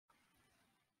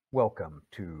Welcome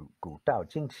to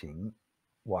Daodejing,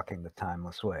 Walking the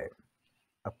Timeless Way,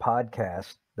 a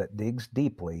podcast that digs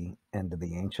deeply into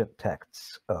the ancient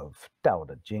texts of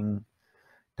Daodejing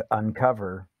to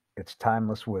uncover its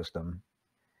timeless wisdom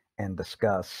and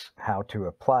discuss how to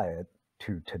apply it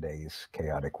to today's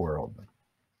chaotic world.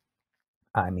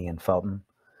 I'm Ian Felton,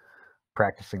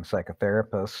 practicing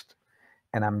psychotherapist,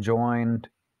 and I'm joined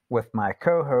with my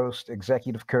co host,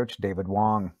 executive coach David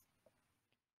Wong.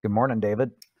 Good morning,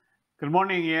 David. Good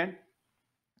morning, Ian.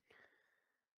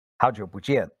 好久不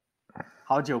见.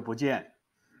 好久不见.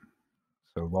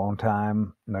 So long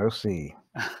time no see.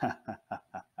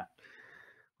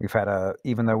 We've had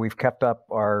even though we've kept up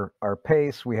our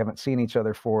pace, we haven't seen each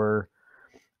other for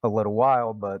a little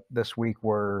while, but this week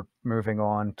we're moving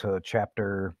on to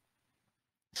chapter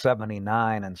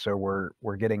 79, and so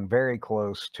we're getting very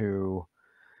close to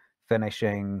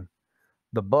finishing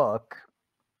the book.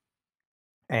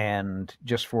 And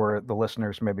just for the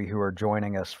listeners maybe who are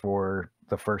joining us for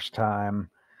the first time,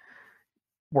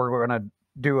 we're going to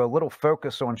do a little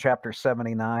focus on chapter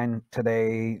 79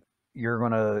 today. You're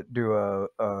going to do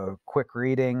a quick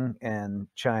reading in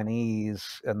Chinese,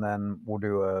 and then we'll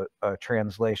do a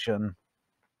translation.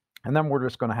 And then we're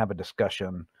just going to have a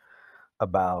discussion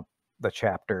about the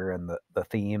chapter and the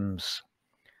themes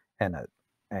in it.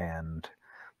 And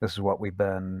this is what we've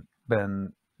been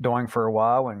doing for a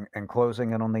while and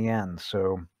closing it on the end.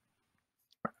 So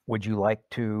would you like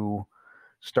to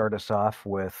start us off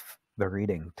with the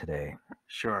reading today?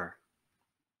 Sure.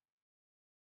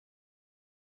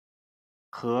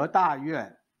 何大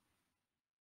愿，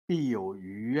必有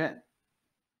余愿，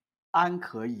安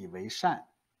可以为善？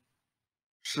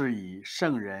是以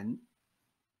圣人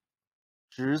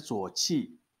执左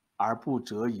契而不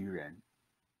责于人，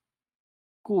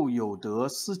故有德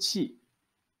思气，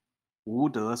无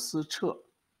德思彻。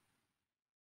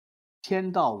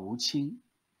天道无亲，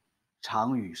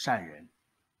常与善人。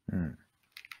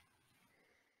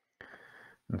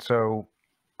And so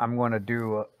I'm going to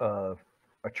do a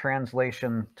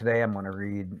translation today. I'm going to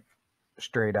read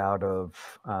straight out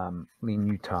of Lin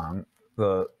Yutang.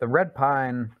 The Red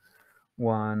Pine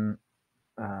one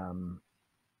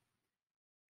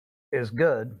is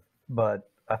good, but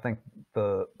I think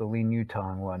the Lin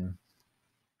Yutang one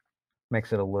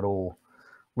makes it a little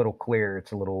clearer.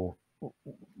 It's a little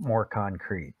more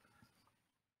concrete.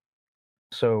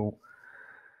 So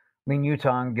Lin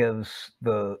Yutang gives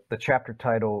the chapter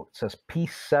title. It says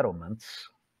Peace Settlements.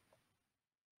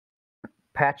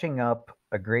 Patching up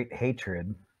a great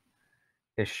hatred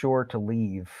is sure to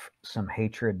leave some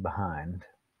hatred behind.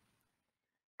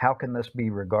 How can this be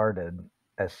regarded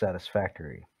as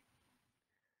satisfactory?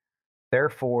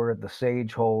 Therefore, the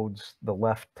sage holds the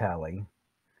left tally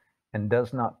and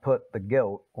does not put the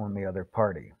guilt on the other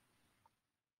party.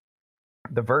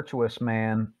 The virtuous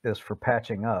man is for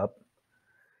patching up.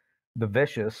 The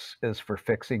vicious is for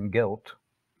fixing guilt.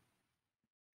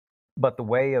 But the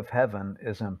way of heaven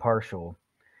is impartial.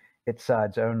 It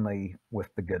sides only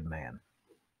with the good man.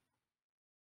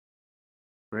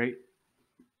 Great.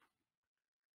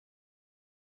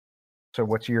 So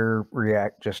what's your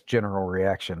just general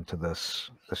reaction to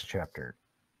this chapter?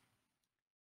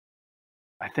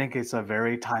 I think it's a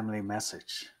very timely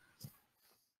message.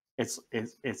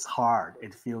 It's hard.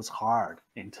 It feels hard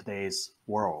in today's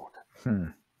world.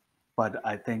 But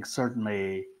I think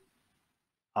certainly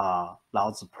Lao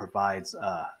Tzu provides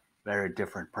a very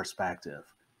different perspective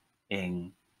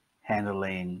in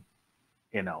handling,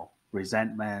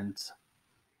 resentment,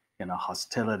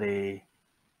 hostility,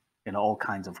 all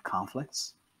kinds of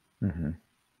conflicts. Mm-hmm.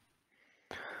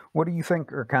 What do you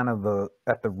think are kind of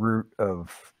at the root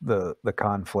of the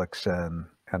conflicts in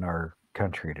our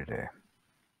country today?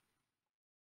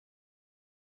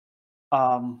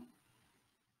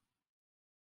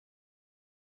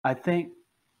 I think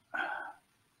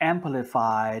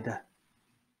amplified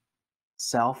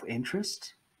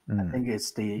self-interest. I think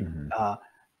it's the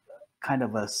kind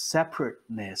of a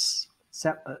separateness,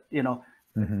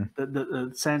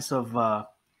 the sense of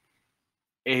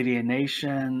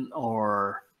alienation,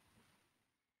 or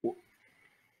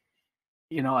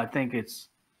I think it's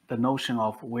the notion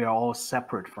of we are all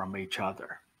separate from each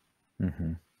other.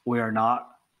 We are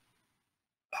not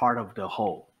part of the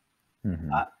whole.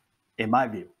 In my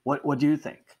view, what do you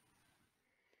think?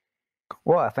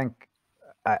 Well, I think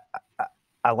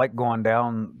I like going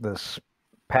down this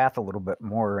path a little bit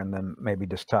more, and then maybe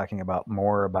just talking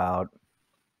more about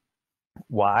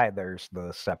why there's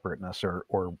the separateness,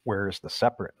 or where's the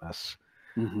separateness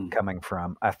coming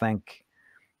from. I think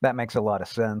that makes a lot of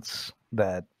sense,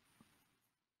 that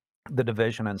the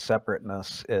division and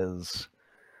separateness is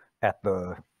at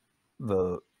the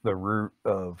the root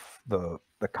of the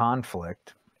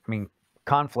conflict. I mean,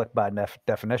 conflict by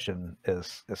definition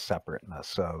is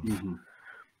separateness of Mm-hmm.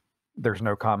 there's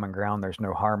no common ground, there's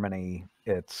no harmony.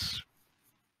 It's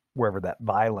wherever that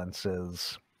violence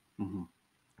is Mm-hmm.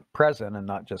 present, and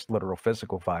not just literal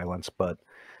physical violence, but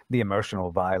the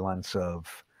emotional violence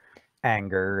of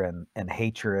anger and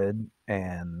hatred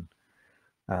and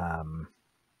um,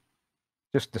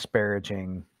 just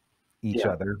disparaging each Yeah.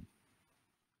 other.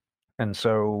 And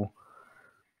so,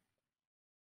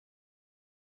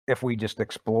 if we just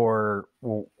explore,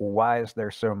 well, why is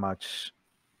there so much,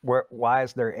 why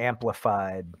is there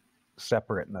amplified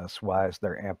separateness? Why is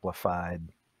there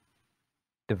amplified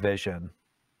division?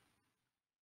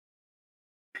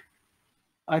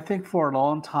 I think for a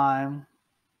long time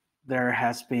there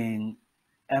has been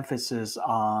emphasis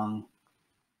on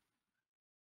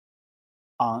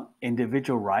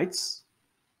individual rights.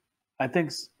 I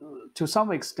think to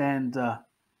some extent, I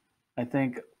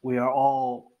think we are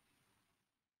all,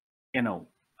 you know,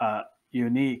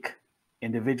 unique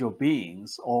individual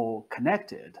beings, all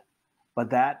connected, but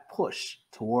that push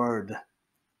toward,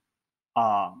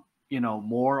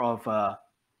 more of a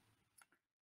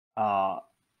uh,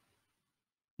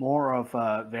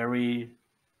 very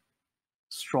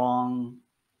strong,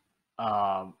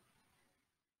 um,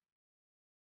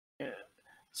 eh,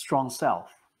 strong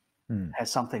self Mm,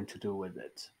 has something to do with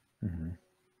it. mhm,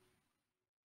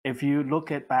 If you look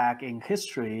at back in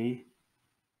history,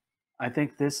 I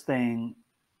think this thing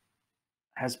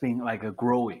has been like a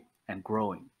growing and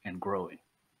growing and growing.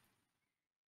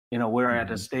 We're at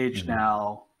a mhm, stage mhm,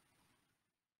 now,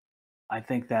 I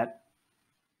think that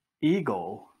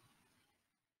ego,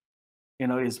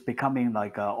 is becoming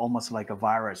like almost like a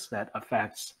virus that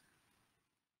affects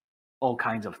all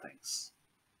kinds of things.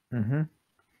 mhm.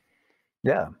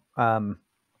 Yeah. Um,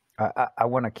 I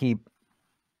want to keep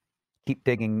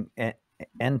digging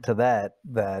into that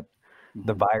the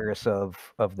Hmm. virus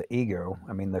of the ego.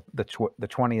 I mean, the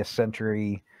 20th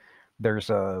century. There's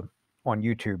a on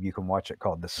YouTube you can watch it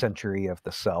called "The Century of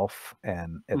the Self,"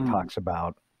 and it Mm. talks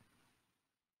about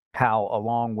how,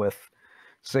 along with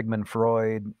Sigmund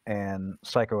Freud and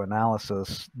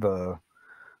psychoanalysis, the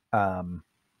um,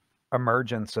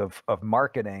 emergence of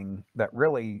marketing that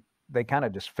really they kind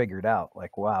of just figured out,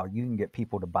 like, wow, you can get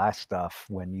people to buy stuff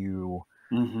when you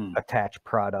Hmm. attach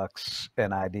products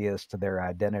and ideas to their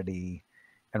identity,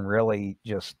 and really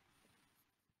just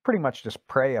pretty much just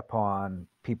prey upon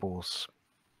people's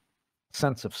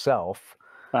sense of self.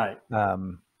 Right.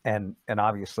 And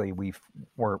obviously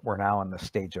we're now in the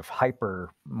stage of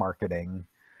hyper marketing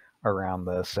around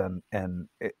this, and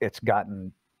it's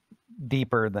gotten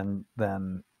deeper than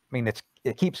I mean,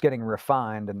 it keeps getting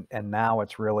refined, and now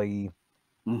it's really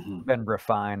Hmm. been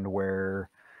refined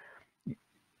where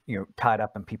tied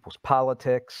up in people's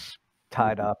politics,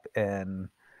 tied Hmm. up in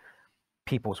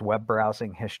people's web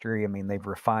browsing history. I mean, they've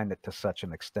refined it to such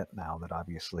an extent now that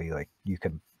obviously, like, you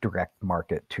can direct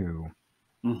market to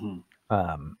Hmm.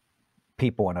 um,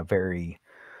 people in a very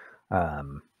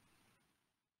um,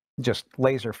 just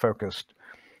laser focused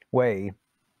way.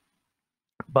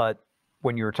 But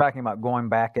when you were talking about going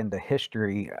back into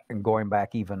history and going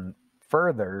back even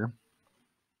further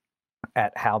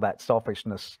at how that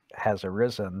selfishness has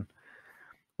arisen,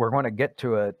 we're going to get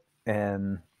to it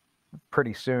in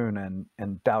pretty soon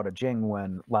in Daodejing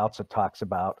when Lao Tzu talks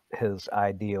about his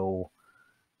ideal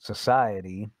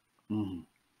society. Hmm.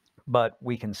 But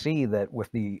we can see that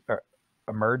with the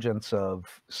emergence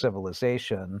of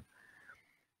civilization,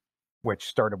 which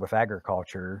started with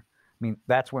agriculture, I mean,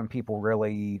 that's when people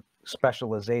really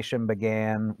specialization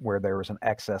began, where there was an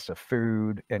excess of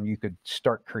food and you could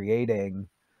start creating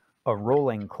a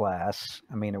ruling class.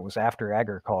 I mean, it was after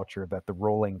agriculture that the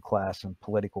ruling class and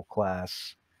political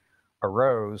class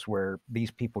arose, where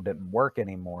these people didn't work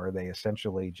anymore. They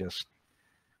essentially just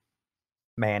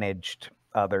managed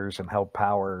others and held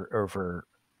power over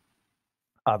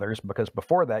others, because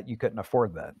before that you couldn't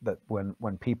afford that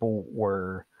when people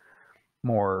were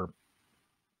more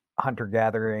hunter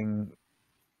gathering,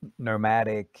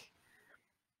 nomadic,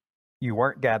 you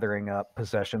weren't gathering up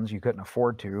possessions, you couldn't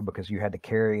afford to because you had to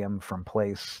carry them from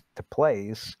place to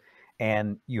place,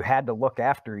 and you had to look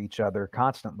after each other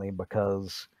constantly,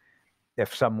 because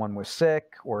if someone was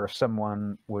sick or if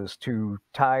someone was too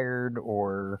tired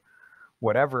or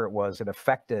whatever it was, it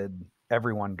affected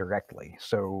everyone directly.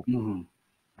 So Hmm.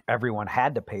 everyone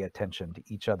had to pay attention to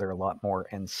each other a lot more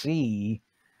and see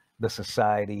the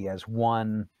society as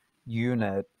one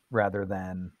unit rather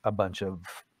than a bunch of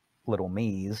little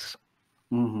me's.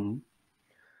 Hmm.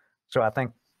 So I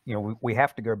think we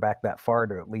have to go back that far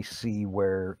to at least see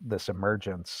where this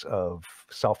emergence of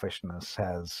selfishness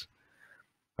has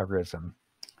arisen.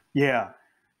 Yeah.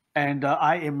 And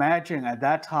I imagine at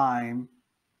that time,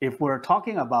 if we're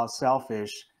talking about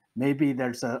selfish, maybe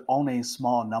there's only a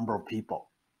small number of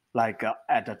people, like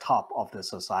at the top of the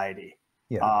society.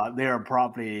 Yeah. They're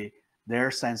probably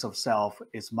their sense of self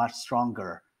is much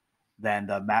stronger than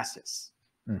the masses.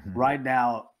 Hmm. Right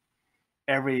now,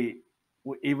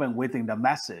 even within the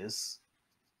masses,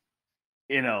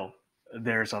 you know,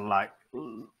 there's a lot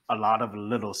of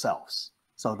little selves.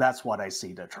 So that's what I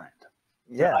see the trend.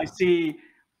 I Yeah. see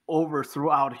over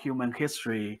throughout human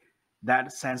history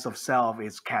that sense of self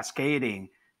is cascading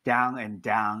down and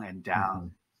down and down, Hmm.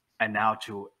 and now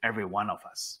to every one of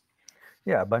us.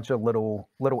 Yeah. A bunch of little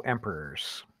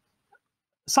emperors.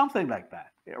 Something like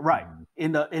that, right? Hmm.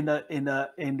 In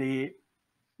the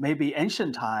maybe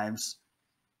ancient times,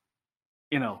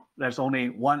 there's only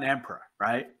one emperor,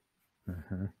 right?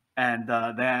 Hmm. And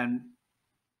then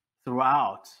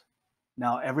throughout,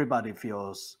 now everybody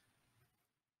feels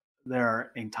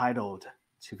they're entitled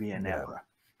to be an Yeah. emperor.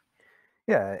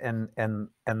 Yeah. And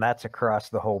that's across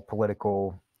the whole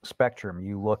political spectrum.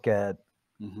 You look at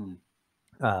Hmm.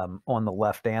 on the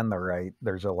left and the right,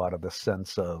 there's a lot of the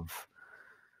sense of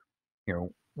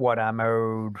what I'm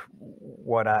owed,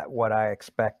 what I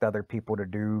expect other people to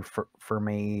do for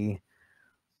me,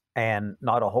 and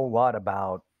not a whole lot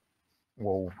about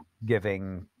well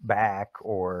giving back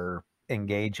or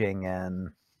engaging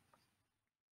in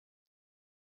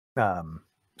um,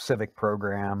 civic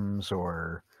programs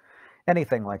or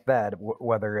anything like that.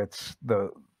 Whether it's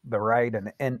the right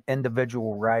and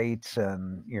individual rights,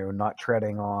 and not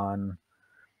treading on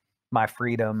my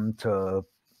freedom to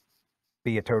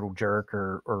be a total jerk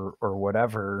or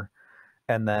whatever.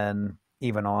 And then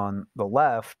even on the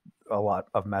left, a lot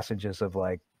of messages of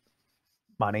like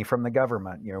money from the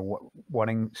government,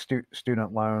 wanting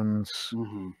student loans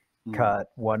Hmm. Hmm.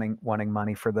 cut, wanting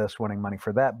money for this, wanting money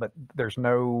for that. But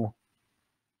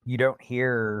you don't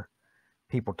hear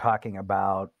people talking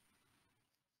about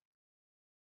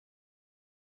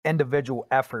individual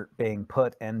effort being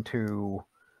put into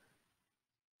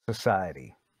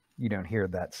society. You don't hear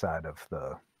that side of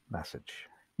the message.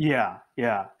 Yeah,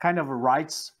 yeah. Kind of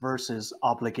rights versus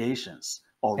obligations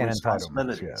or And entitlements, yeah.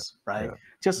 responsibilities, right? Yeah.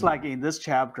 Just like Mhm. in this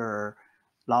chapter,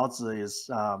 Lao Tzu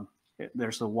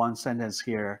there's a one sentence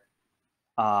here,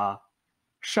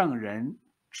 圣人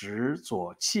执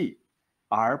左契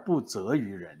而不责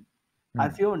于人. I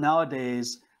Mm. feel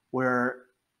nowadays we're,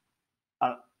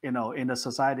 in the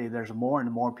society, there's more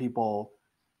and more people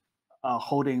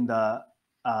holding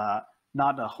uh,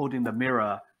 not holding the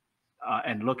mirror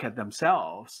and look at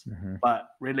themselves, Mhm.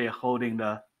 but really holding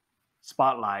the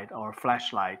spotlight or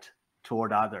flashlight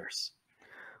toward others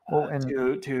Well, and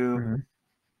to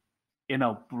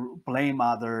mhm. blame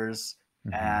others,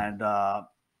 Mhm. and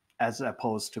as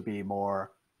opposed to be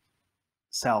more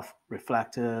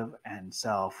self-reflective and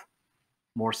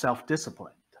more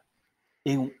self-disciplined,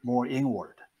 more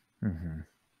inward. Mhm.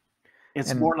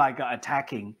 It's And more like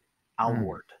attacking mm,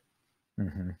 outward.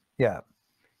 mhm. Yeah.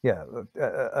 Yeah.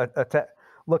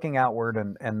 Looking outward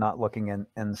and not looking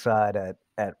inside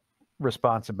at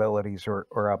responsibilities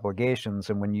or obligations.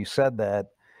 And when you said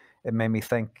that, it made me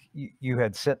think you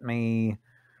had sent me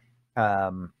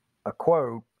a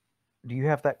quote. Do you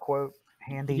have that quote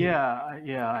handy? Yeah,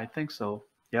 yeah, I think so.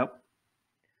 Yep.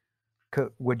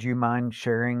 Would you mind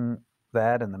sharing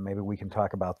that, and then maybe we can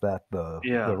talk about that.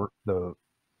 Yeah.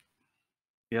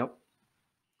 Yep.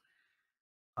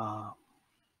 Uh,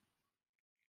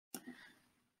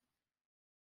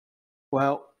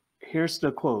 well, here's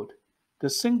the quote. The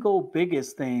single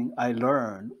biggest thing I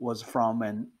learned was from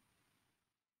an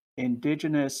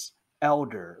indigenous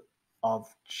elder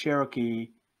of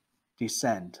Cherokee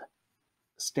descent,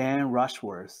 Stan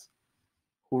Rushworth,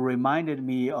 who reminded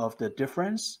me of the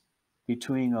difference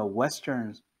between a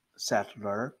Western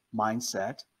settler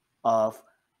mindset of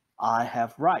I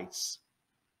have rights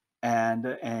and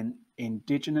an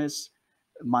indigenous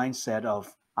mindset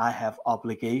of I have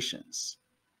obligations.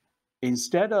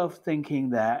 Instead of thinking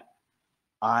that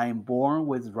I'm born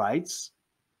with rights,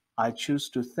 I choose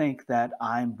to think that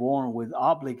I'm born with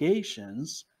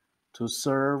obligations to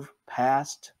serve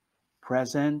past,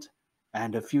 present,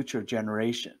 and the future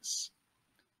generations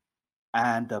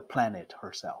and the planet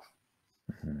herself.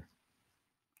 Mhm.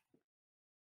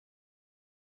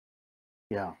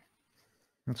 Yeah.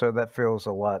 And so that feels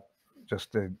a lot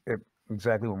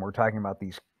exactly when we're talking about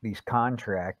these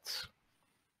contracts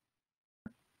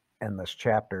in this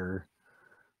chapter,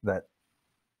 that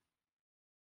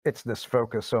it's this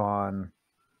focus on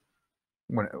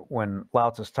when Lao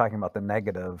Tzu's talking about the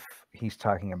negative, he's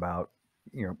talking about,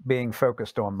 being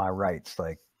focused on my rights,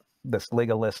 like this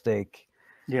legalistic,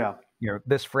 Yeah.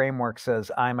 this framework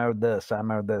says I'm owed this,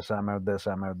 I'm owed this, I'm owed this,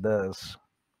 I'm owed this.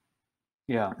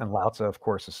 Yeah. And Lao Tzu, of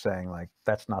course, is saying, like,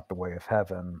 that's not the way of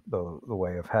heaven. The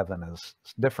way of heaven is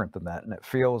different than that. And it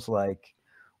feels like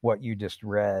what you just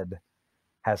read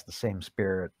has the same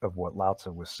spirit of what Lao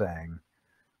Tzu was saying,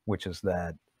 which is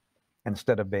that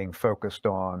instead of being focused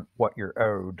on what you're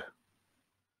owed,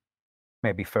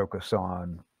 maybe focus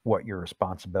on what your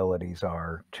responsibilities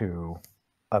are to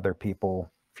other people,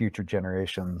 future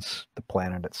generations, the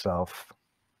planet itself.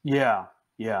 Yeah.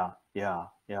 Yeah. Yeah.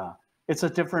 Yeah. It's a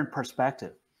different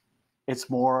perspective. It's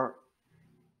more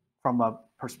from a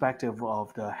perspective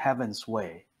of the heaven's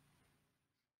way.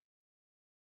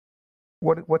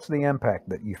 What's the impact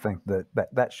that you think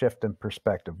that shift in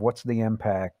perspective? What's the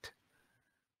impact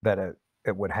that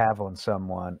it would have on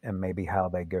someone and maybe how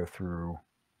they go through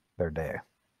their day?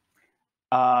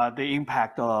 The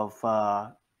impact of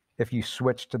If you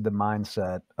switch to the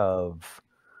mindset of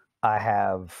I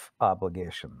have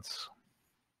obligations.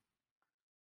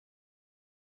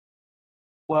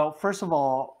 well, first of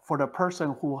all, for the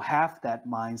person who have that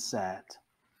mindset,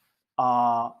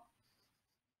 uh,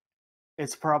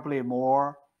 it's probably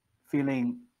more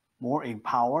feeling more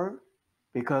empowered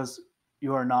because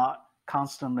you are not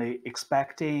constantly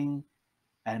expecting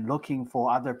and looking for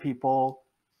other people,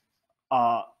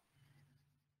 uh,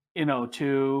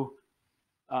 to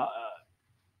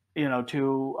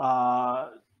uh,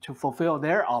 to fulfill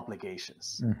their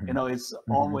obligations. Hmm. It's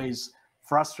Hmm. always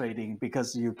frustrating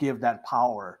because you give that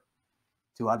power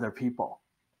to other people.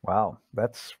 Wow,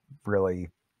 that's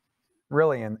really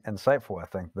really insightful. I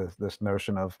think this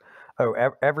notion of, oh,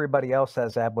 everybody else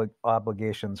has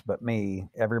obligations but me.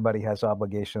 Everybody has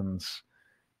obligations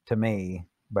to me,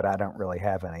 but I don't really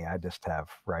have any. I just have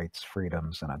rights,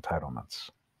 freedoms, and entitlements.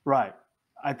 Right.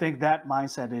 I think that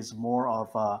mindset is more of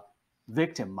a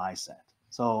victim mindset.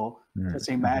 So just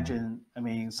Mm-hmm. imagine, I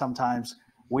mean, sometimes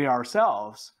we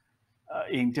ourselves,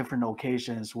 in different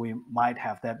occasions, we might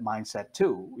have that mindset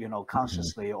too, Hmm.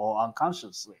 consciously or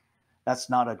unconsciously.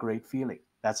 That's not a great feeling.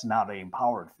 That's not an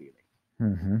empowered feeling.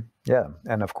 Hmm. Yeah,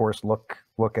 and of course,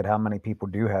 look at how many people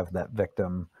do have that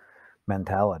victim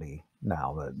mentality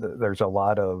now. There's a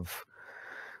lot of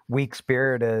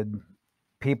weak-spirited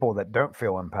people that don't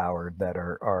feel empowered that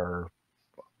are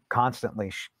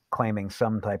constantly claiming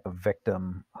some type of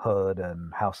victimhood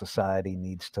and how society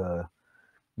needs to,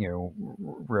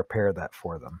 repair that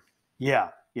for them. Yeah,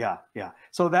 yeah, yeah.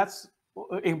 So that's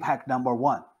impact number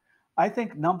one. I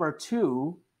think number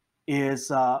two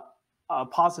is a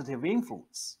positive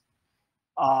influence,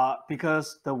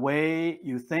 because the way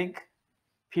you think,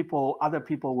 other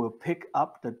people will pick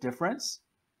up the difference.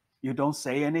 You don't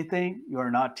say anything. You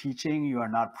are not teaching. You are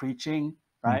not preaching.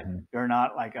 Right? Hmm. You're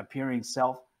not like appearing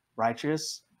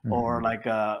self-righteous or Hmm. like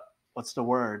what's the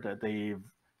word? The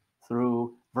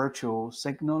through virtual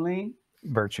signaling.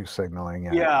 Virtue signaling,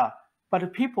 yeah. Yeah,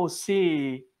 but people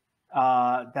see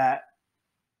that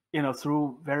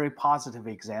through very positive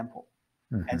example,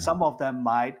 and Hmm. some of them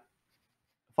might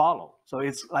follow. So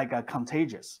it's like a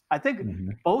contagious. I think Hmm.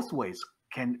 both ways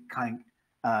can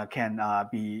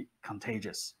be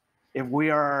contagious. If we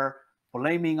are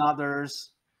blaming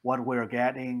others, what we're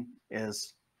getting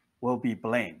is will be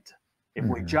blamed. If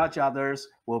we Hmm. judge others,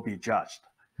 we'll be judged.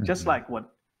 Just Hmm. like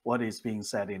what is being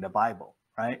said in the Bible,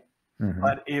 right? Hmm.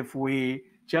 But if we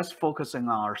just focusing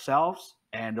on ourselves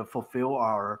and fulfill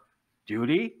our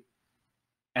duty,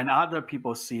 and other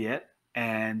people see it,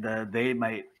 and they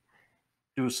might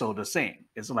do so the same.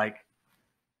 It's like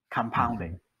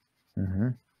compounding. Hmm. Hmm.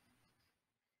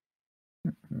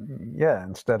 Yeah,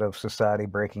 instead of society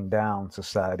breaking down,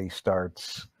 society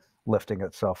starts lifting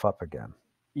itself up again.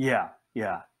 Yeah,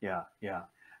 yeah, yeah, yeah.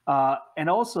 And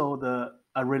also the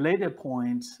a related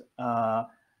point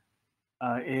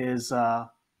is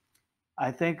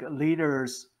I think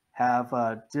leaders have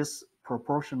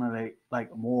disproportionately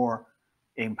like more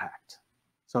impact.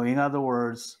 So in other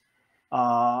words,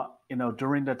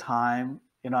 during the time,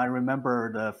 I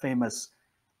remember the famous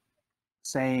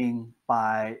saying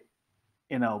by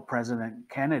President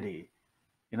Kennedy,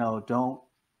 don't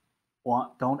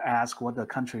ask what the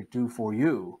country do for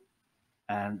you,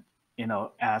 and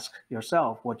ask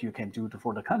yourself what you can do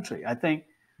for the country. I think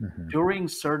Hmm. during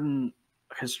certain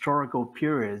historical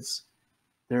periods,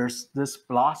 there's this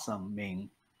blossoming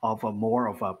of a more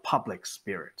of a public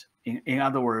spirit. In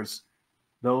other words,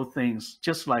 those things,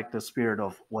 just like the spirit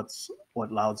of what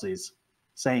Lao Tzu is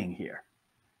saying here,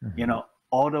 Hmm.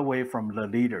 all the way from the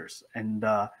leaders and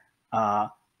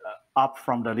up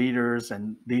from the leaders,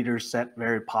 and leaders set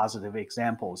very positive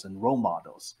examples and role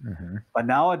models. Mm-hmm. But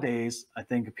nowadays, I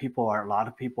think a lot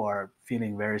of people are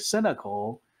feeling very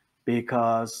cynical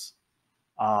because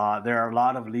there are a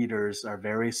lot of leaders are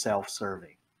very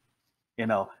self-serving.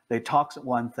 They talk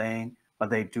one thing, but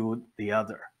they do the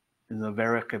other. They're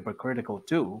very hypocritical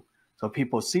too. So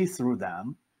people see through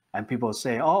them, and people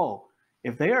say, "Oh,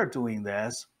 if they are doing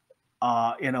this,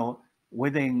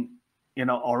 within,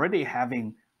 already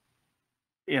having,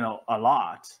 a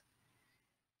lot,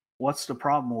 what's the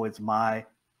problem with my,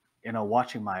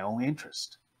 watching my own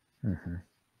interest?" Mm-hmm.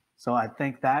 So I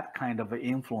think that kind of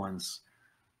influence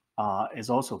is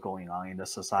also going on in the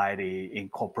society, in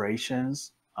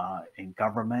corporations, in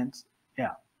government.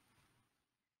 Yeah.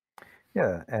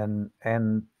 Yeah, and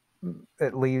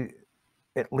it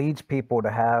it leads people to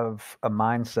have a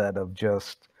mindset of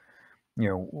just, you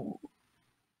know,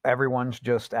 everyone's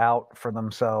just out for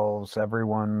themselves.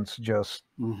 Everyone's just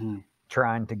Hmm.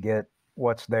 trying to get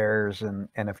what's theirs, and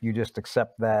if you just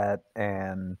accept that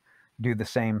and do the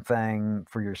same thing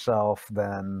for yourself,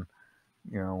 then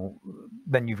you know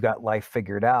then you've got life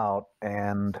figured out.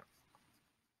 And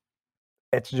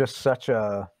it's just such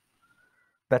a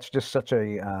that's just such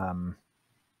a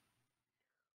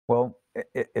well,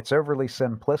 it's overly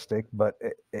simplistic, but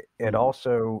it Hmm.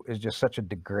 also is just such a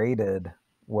degraded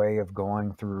way of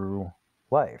going through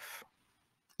life.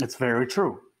 It's very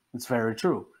true. It's very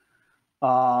true.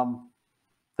 Um,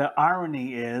 the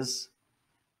irony is,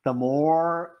 the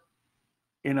more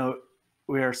you know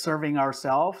we are serving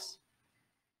ourselves,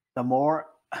 the more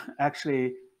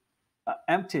actually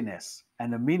emptiness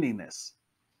and the meaningless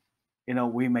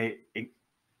we may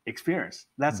experience.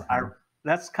 Hmm.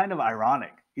 That's kind of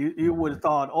ironic. You would Hmm. have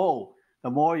thought, oh, the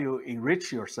more you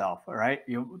enrich yourself, right?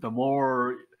 The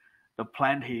more the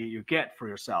plenty you get for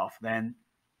yourself, then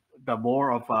the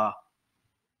more of a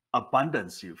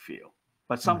abundance you feel.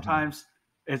 But Hmm. sometimes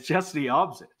it's just the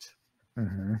opposite.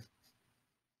 Hmm.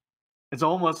 It's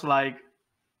almost like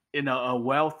a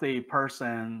wealthy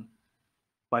person,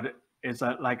 but it's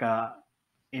like a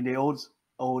in the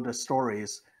old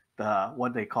stories, the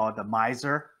what they call the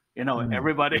miser.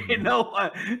 Everybody, Hmm.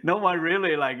 no one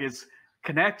really like is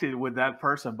connected with that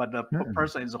person, but the Hmm.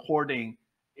 person is hoarding,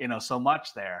 so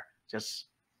much there, just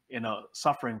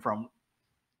suffering from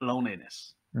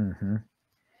loneliness. Hmm.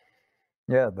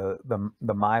 Yeah,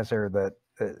 the miser that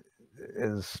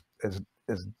is is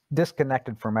is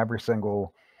disconnected from every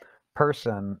single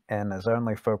person and is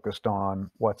only focused on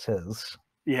what's his.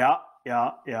 Yeah,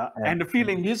 yeah, yeah, and the And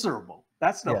feeling miserable.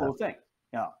 That's the yeah, whole thing.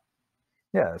 Yeah.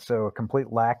 yeah. So a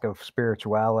complete lack of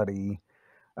spirituality,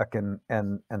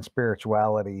 and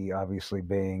spirituality obviously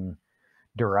being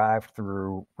derived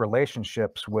through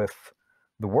relationships with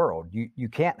the world. You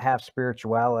can't have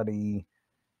spirituality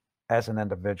as an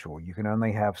individual. You can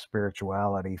only have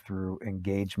spirituality through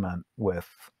engagement with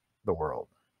the world,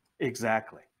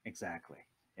 Exactly. Exactly.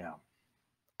 Yeah.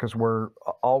 because we're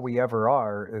all we ever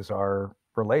are is our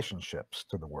relationships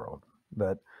to the world.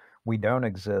 That we don't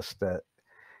exist. That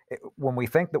when we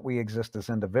think that we exist as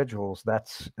individuals,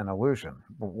 that's an illusion.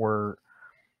 We're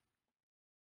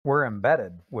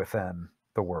embedded within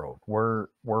the world. We're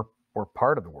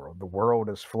part of the world. The world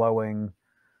is flowing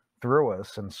through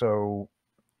us, and so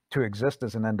to exist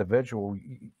as an individual,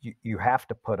 you have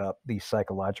to put up these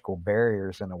psychological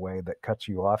barriers in a way that cuts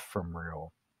you off from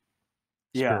real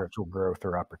Yeah. spiritual growth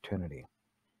or opportunity.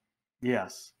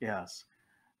 Yes. Yes.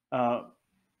 Uh,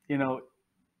 you know,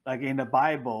 like in the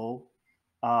Bible,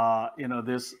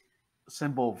 this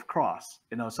symbol of cross.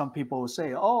 Some people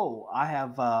say, "Oh, I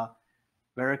have a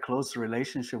very close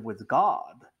relationship with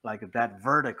God," like that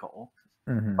vertical.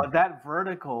 Hmm. But that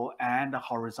vertical and the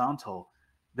horizontal,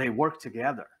 they work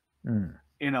together. Mm.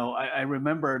 I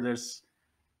remember there's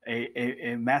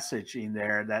a message in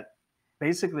there that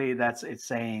basically that's it's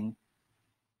saying,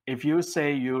 if you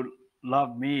say you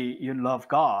love me, you love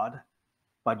God,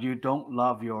 but you don't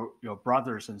love your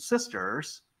brothers and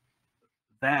sisters,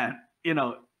 then it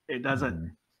doesn't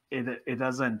Mhm. it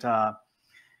doesn't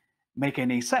make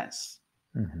any sense.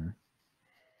 Mhm.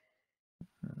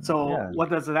 So Yeah. what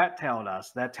does that tell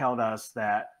us? That tells us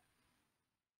that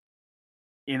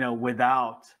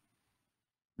without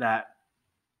that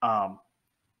um,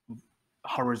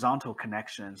 horizontal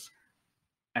connections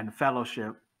and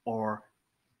fellowship, or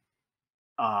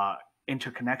uh,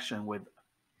 interconnection with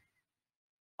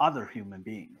other human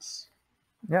beings.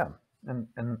 Yeah. And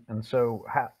so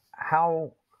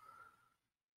how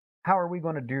are we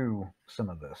going to do some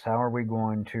of this? How are we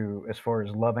going to, as far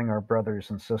as loving our brothers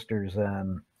and sisters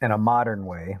in a modern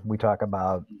way? We talk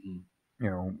about, Mhm. you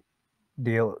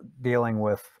know, dealing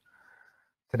with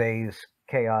today's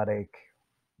chaotic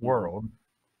Mhm. world,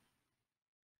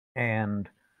 and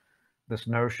this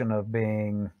notion of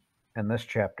being, in this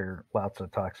chapter, Lao Tzu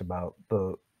talks about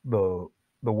the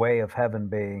the way of heaven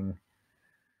being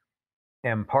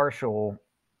impartial,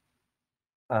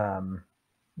 um,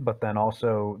 but then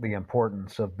also the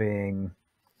importance of being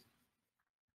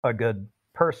a good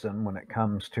person when it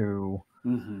comes to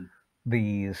Mhm.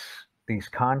 these these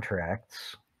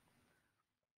contracts.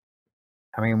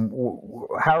 I mean,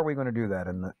 how are we going to do that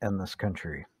in this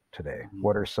country today? Mhm.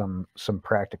 What are some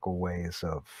practical ways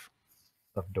of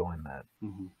doing that?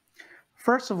 Mhm.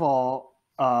 First of all,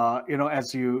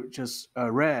 as you just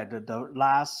read the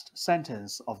last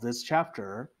sentence of this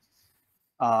chapter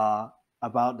uh,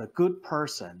 about the good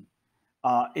person,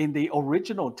 in the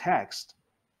original text,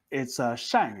 it's a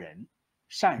善人,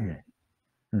善人.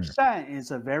 Mm, mm, 善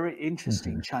is a very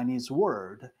interesting mhm, Chinese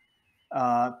word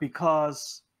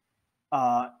because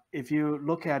if you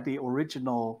look at the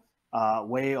original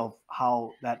way of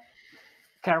how that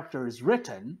character is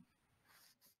written,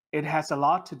 it has a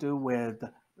lot to do with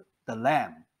the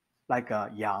lamb, like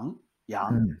a yang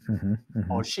mm, mhm,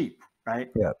 or mhm. sheep,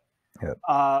 right? Yep, yep.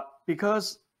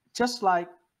 Because just like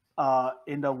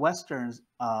in the Western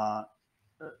uh,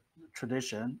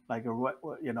 tradition, like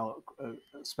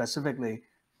specifically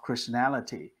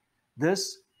Christianity,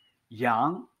 this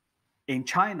yang in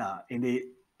China in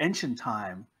the ancient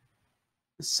time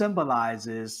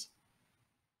symbolizes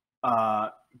uh,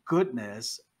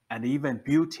 goodness and even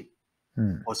beauty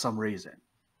Mm, for some reason.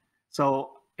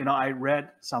 So, I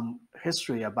read some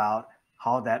history about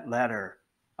how that letter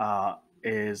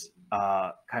is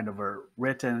kind of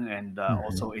written and mhm,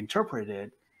 also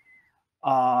interpreted.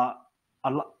 Uh,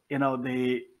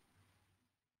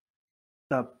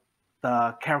 the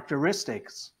the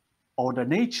characteristics or the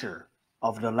nature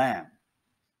of the lamb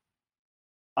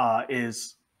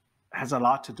is has a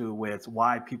lot to do with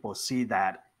why people see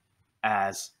that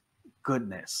as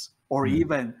goodness or mm,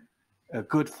 even a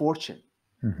good fortune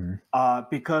mhm,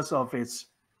 because of its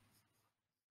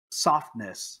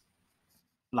softness,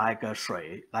 like a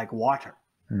shui, like water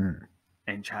mm,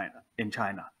 in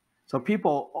China. So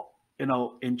people,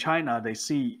 in China, they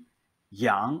see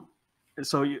yang.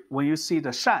 So when you see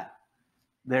the shan,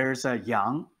 there's a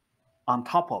yang on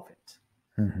top of it.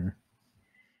 mhm.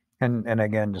 And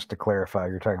again, just to clarify,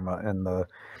 you're talking about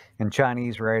in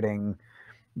Chinese writing,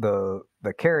 the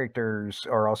characters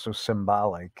are also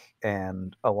symbolic,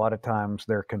 and a lot of times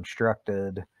they're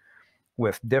constructed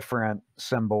with different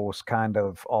symbols kind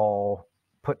of all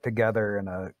put together in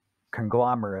a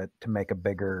conglomerate to make a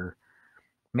bigger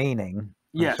meaning.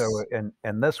 And so Yes,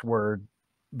 in this word,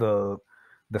 the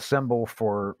the symbol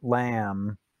for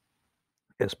lamb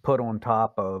is put on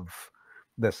top of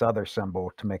this other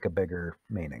symbol to make a bigger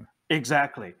meaning.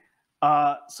 exactly.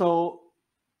 So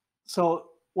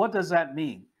what does that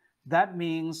mean? That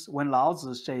means when Lao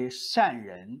Tzu says 善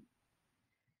人,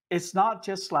 it's not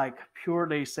just like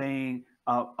purely saying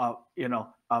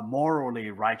a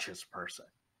morally righteous person.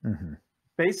 Hmm.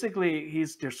 Basically,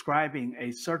 he's describing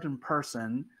a certain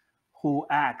person who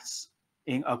acts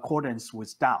in accordance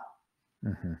with Tao.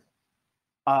 Hmm.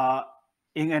 Uh,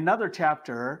 in another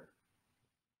chapter,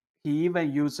 he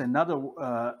even used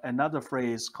another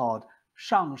phrase called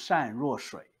上善若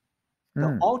水. The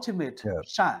Mm. ultimate Yeah.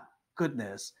 善,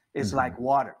 goodness, is Hmm. like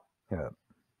water, Yeah.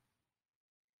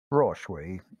 Raw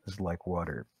shui is like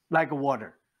water. like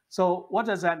water. So what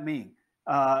does that mean?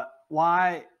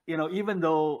 Why, even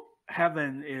though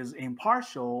heaven is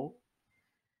impartial,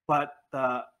 but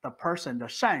the person, the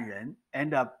善人,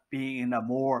 end up being in a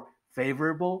more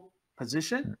favorable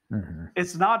position. Hmm.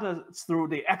 It's not through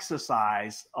the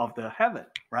exercise of the heaven,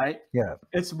 right? Yeah.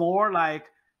 It's more like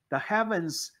the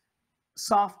heaven's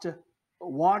soft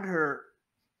water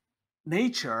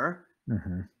nature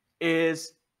Hmm.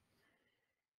 is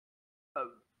uh,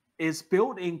 is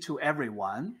built into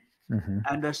everyone, Hmm.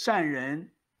 and the 善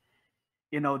人,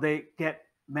 they get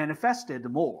manifested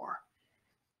more,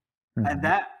 and Hmm.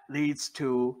 that leads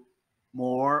to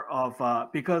more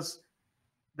of because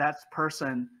that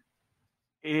person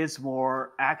is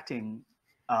more acting,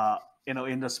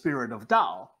 in the spirit of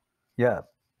Tao. Yeah.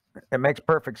 It makes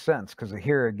perfect sense because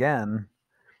here again,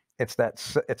 it's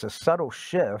a subtle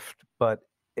shift, but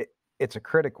it's a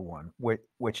critical one,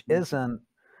 which Mhm. isn't,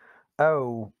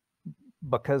 oh,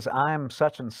 because I'm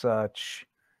such and such,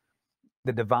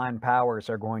 the divine powers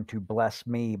are going to bless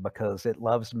me because it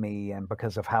loves me and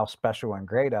because of how special and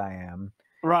great I am.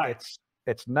 Right,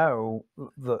 It's no,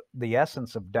 the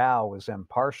essence of Tao is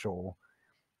impartial.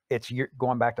 It's your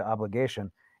going back to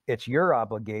obligation. It's your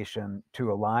obligation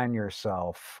to align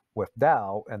yourself with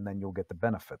Tao, and then you'll get the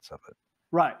benefits of it.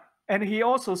 right. and he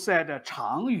also said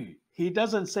常语. He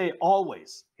doesn't say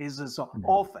always. He says Yeah.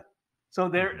 often. So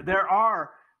there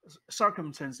are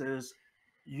circumstances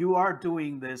you are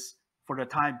doing this for the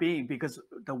time being because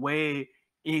the way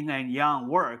yin and yang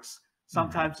works,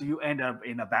 sometimes you end up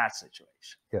in a bad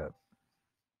situation. Yeah.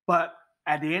 But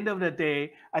at the end of the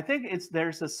day, I think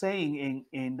there's a saying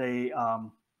in the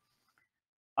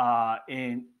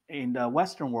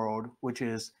Western world, which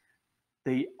is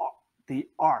the the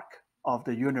arc of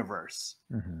the universe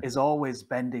is always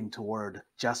bending toward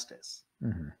justice,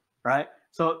 right?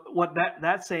 So what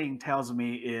that saying tells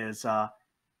me is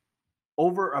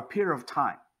over a period of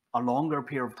time, a longer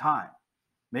period of time,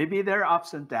 maybe there are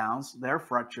ups and downs, there are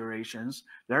fluctuations,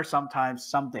 there are sometimes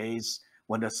some days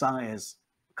when the sun is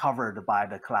covered by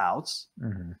the clouds,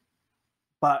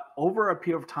 but over a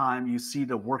period of time, you see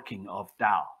the working of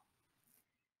Tao.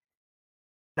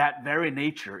 That very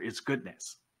nature is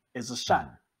goodness, is a shan.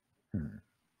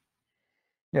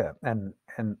 Yeah, and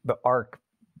the arc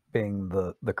being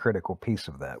the critical piece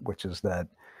of that, which is that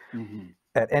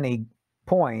at any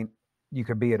point you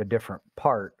could be at a different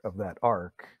part of that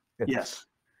arc. Yes.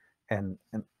 And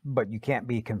but you can't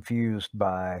be confused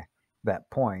by that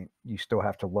point. You still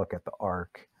have to look at the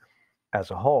arc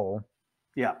as a whole.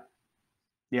 Yeah.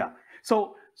 Yeah.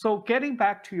 So getting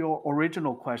back to your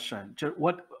original question,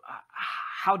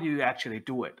 how do you actually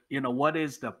do it? What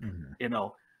is the,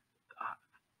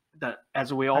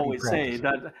 as we How do you always say, practice it?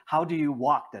 that how do you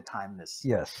walk the timeless?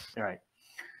 Yes. Right.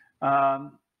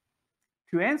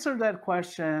 To answer that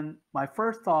question, my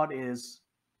first thought is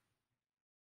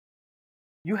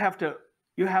you have to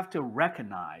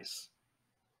recognize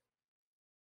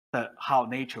how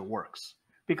nature works,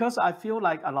 because I feel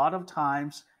like a lot of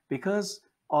times, because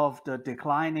of the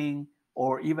declining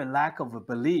or even lack of a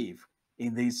belief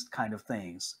in these kind of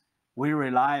things, we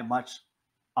rely much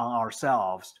on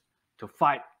ourselves to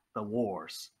fight the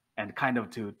wars and kind of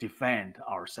to defend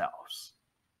ourselves.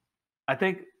 I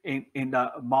think in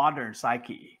the modern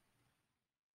psyche,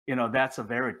 that's a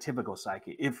very typical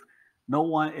psyche. If no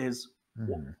one is,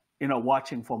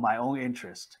 watching for my own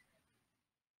interest,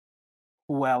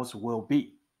 who else will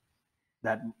be?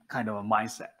 That kind of a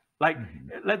mindset. Like,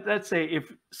 let's say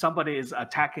if somebody is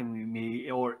attacking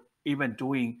me or even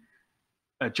doing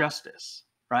a justice,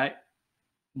 right?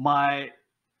 My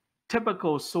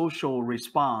typical social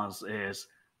response is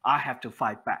I have to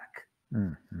fight back,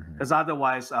 because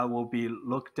otherwise I will be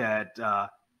looked at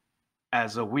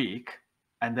as a weak,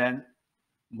 and then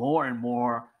more and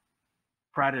more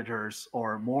predators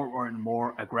or more and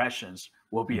more aggressions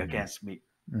will be against me.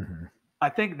 I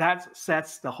think that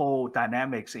sets the whole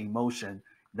dynamics in motion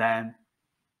than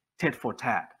tit for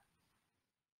tat,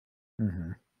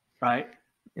 right?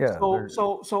 Yeah.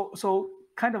 So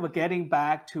kind of getting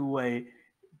back to a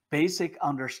basic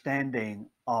understanding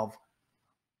of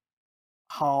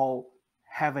how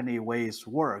heavenly ways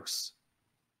works,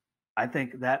 I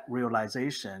think that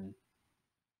realization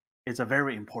is a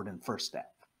very important first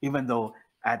step, even though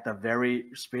at the very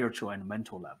spiritual and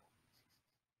mental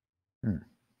level.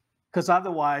 Because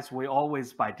otherwise, we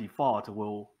always by default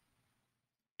will,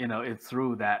 it's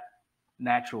through that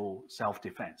natural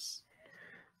self-defense.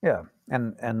 Yeah,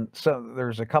 and so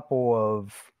there's a couple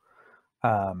of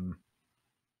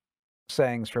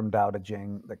sayings from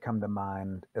Daodejing that come to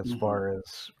mind as far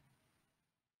as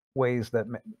ways that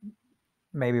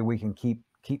maybe we can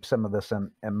keep some of this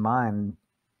in mind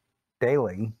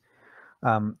daily.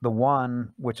 The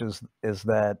one, which is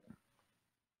that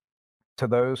to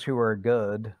those who are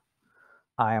good,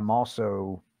 I am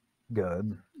also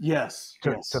good. Yes.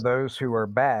 To those who are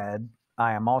bad,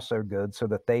 I am also good, so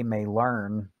that they may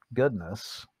learn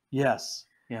goodness. Yes.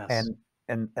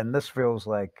 And this feels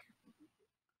like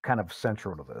kind of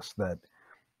central to this, that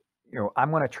I'm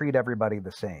going to treat everybody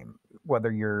the same,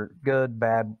 whether you're good,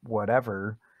 bad,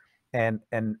 whatever. And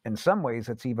in some ways,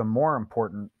 it's even more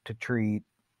important to treat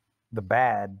the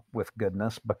bad with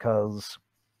goodness, because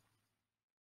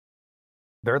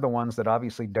they're the ones that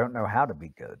obviously don't know how to be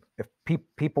good. If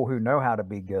people who know how to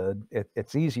be good,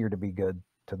 it's easier to be good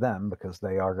to them because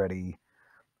they already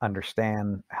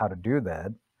understand how to do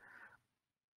that.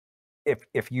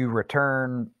 If you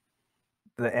return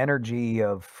the energy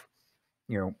of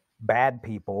bad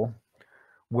people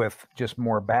with just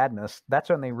more badness,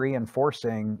 that's only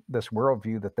reinforcing this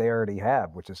worldview that they already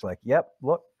have, which is like, yep,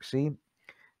 look, see,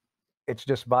 it's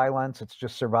just violence, it's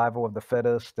just survival of the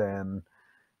fittest, and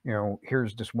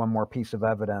here's just one more piece of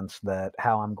evidence that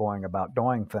how I'm going about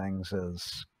doing things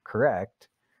is correct.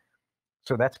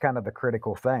 So that's kind of the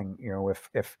critical thing.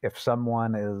 If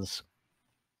someone is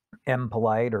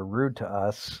impolite or rude to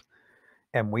us,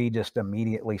 and we just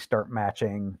immediately start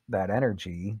matching that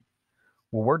energy,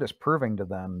 well, we're just proving to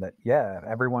them that, yeah,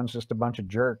 everyone's just a bunch of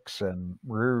jerks and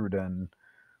rude and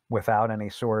without any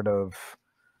sort of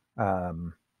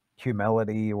um,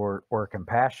 humility or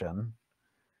compassion.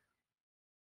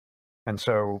 And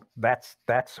so that's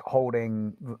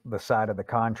holding the side of the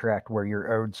contract where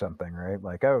you're owed something, right?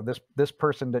 Like, oh, this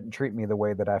person didn't treat me the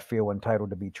way that I feel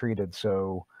entitled to be treated,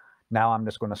 so now I'm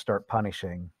just going to start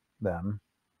punishing them.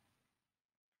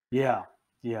 Yeah,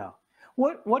 yeah.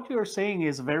 What you're saying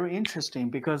is very interesting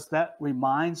because that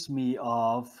reminds me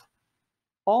of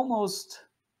almost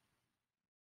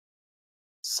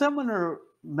similar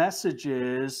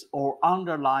messages or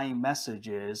underlying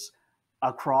messages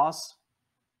across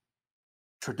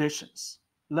traditions.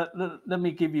 Let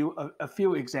me give you a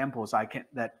few examples I can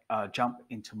that jump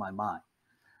into my mind.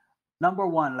 Number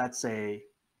one, let's say,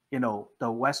 the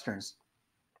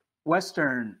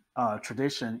Western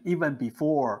tradition, even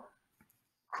before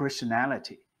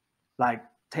Christianity, like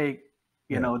take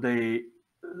Yeah. the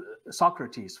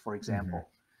Socrates, for Mhm. example.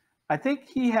 I think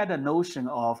he had a notion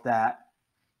of that,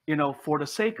 for the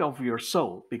sake of your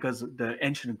soul, because the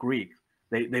ancient Greek,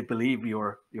 they believe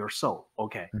your soul.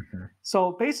 Okay. Mhm.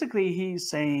 So basically he's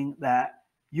saying that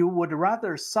you would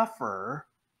rather suffer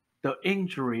the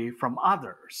injury from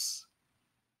others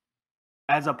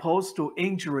as opposed to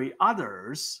injury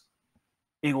others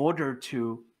in order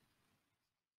to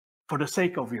for the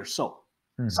sake of your soul.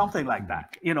 Mhm. Something like Mhm.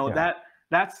 that. Yeah.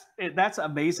 That's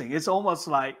amazing. It's almost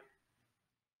like,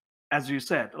 as you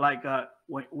said, like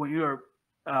when you're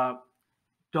uh,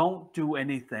 don't do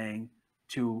anything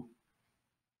to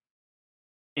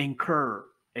incur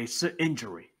a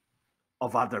injury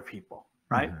of other people,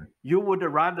 right? Mhm. You would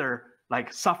rather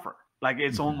like suffer. Like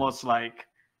it's Mhm. almost like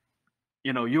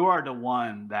you are the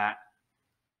one that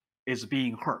is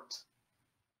being hurt.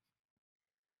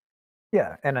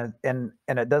 Yeah, and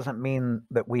it doesn't mean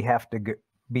that we have to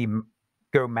be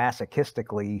go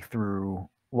masochistically through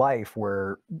life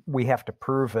where we have to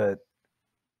prove it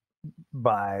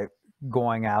by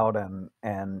going out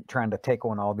and trying to take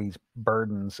on all these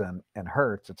burdens and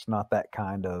hurts. It's not that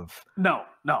kind of No,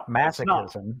 no, it's not.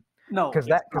 masochism, No, because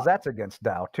it's not. that's against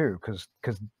Tao too. Because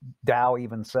Tao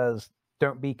even says,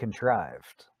 "Don't be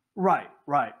contrived." Right,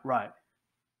 right, right.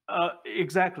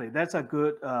 Exactly. That's a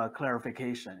good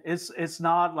clarification. It's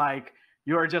not like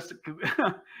you're just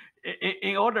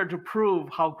in order to prove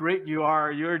how great you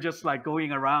are, you're just like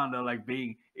going around and like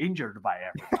being injured by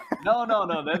everybody. No, no,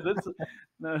 no.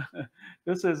 No,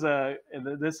 this is a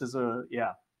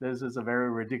yeah. This is a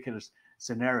very ridiculous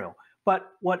scenario.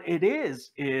 But what it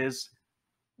is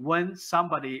when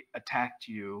somebody attacked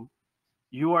you,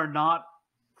 you are not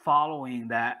following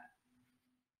that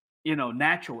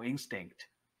natural instinct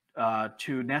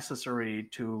to necessary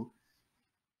to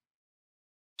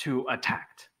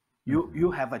attack. You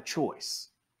Mhm. have a choice.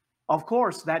 Of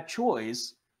course, that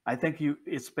choice, I think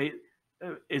it's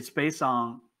based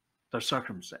on the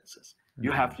circumstances.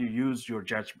 You have Mhm. to use your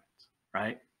judgment,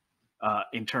 right?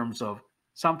 In terms of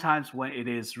sometimes when it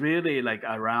is really like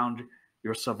around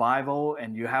your survival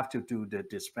and you have to do the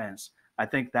dispense. I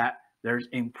think that there's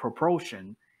in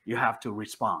proportion you have to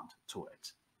respond to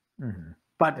it. Mhm.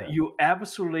 But Yeah. you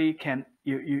absolutely can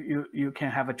you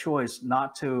can have a choice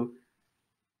not to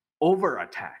over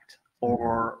attack Mhm.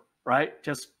 or right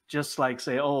just like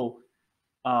say, oh,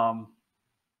 um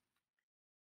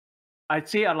I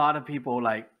see a lot of people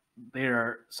like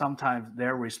their sometimes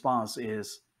their response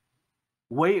is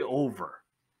way over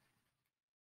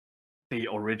the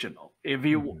original. If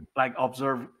you Mhm. like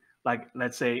observe, like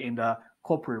let's say in the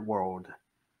corporate world,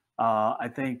 I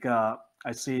think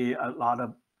I see a lot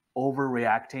of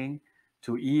overreacting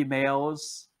to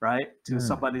emails, right? To Mm.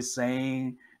 somebody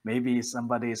saying maybe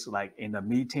somebody's like in a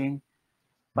meeting,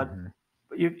 but Mhm.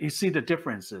 you see the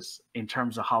differences in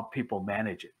terms of how people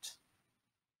manage it.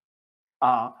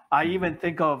 I Mhm. even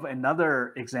think of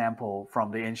another example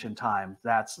from the ancient times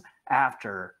that's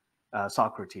after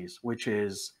Socrates,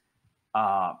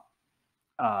 uh,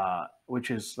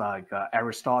 which is like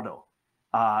Aristotle.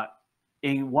 Uh,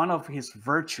 in one of his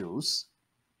virtues,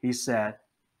 he said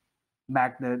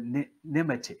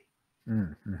magnanimity,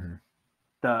 Mm. Mhm.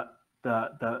 the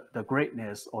the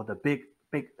greatness or the big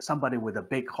somebody with a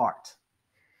big heart.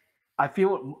 I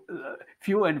feel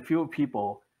few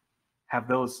people have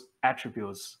those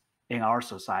attributes in our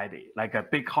society, like a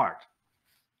big heart.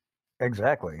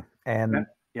 Exactly, Yeah.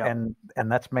 Yep. and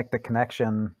let's make the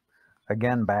connection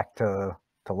again back to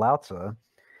Lao Tzu.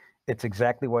 It's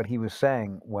exactly what he was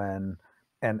saying when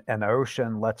an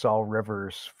ocean lets all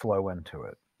rivers flow into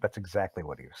it. That's exactly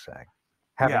what he was saying.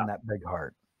 Yeah. Having that big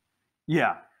heart.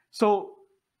 Yeah. So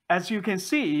as you can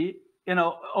see,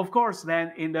 of course,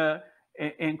 then in the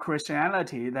in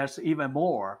Christianity, there's even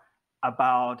more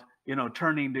about,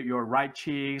 turning your right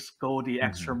cheeks, go the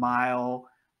extra Mhm. mile,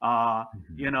 uh,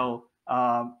 Mhm.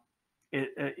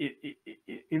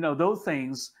 you know, those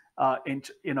things,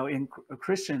 in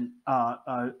Christian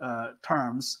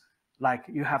terms, like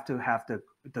you have to have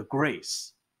the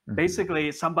grace. Mhm.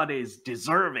 Basically, somebody is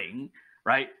deserving,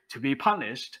 right, to be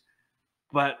punished,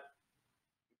 but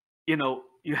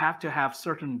you have to have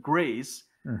certain grace,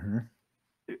 Mhm.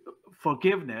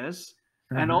 forgiveness,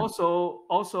 and Mhm.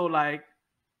 also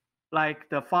like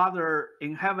the Father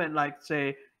in heaven, like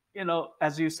say,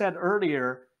 as you said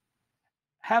earlier,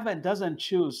 heaven doesn't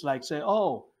choose, like say,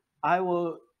 oh, I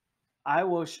will, I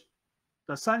will,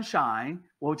 the sunshine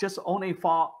will just only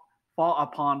fall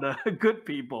upon the good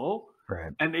people,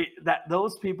 Right. and that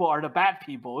those people are the bad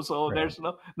people, so Right. there's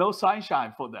no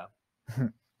sunshine for them.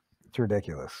 It's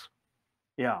ridiculous.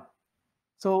 Yeah.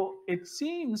 So it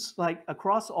seems like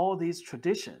across all these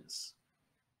traditions,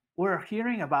 we're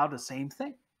hearing about the same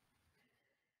thing.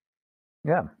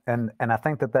 Yeah, and I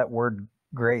think that that word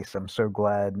grace, I'm so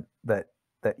glad that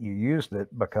you used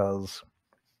it because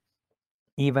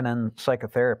even in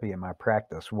psychotherapy in my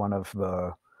practice, one of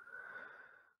the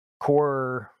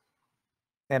core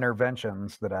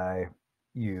interventions that I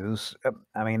use,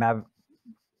 I mean, I've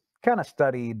kind of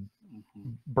studied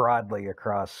Mhm. broadly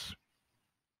across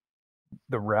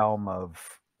the realm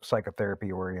of psychotherapy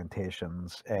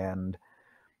orientations, and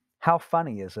how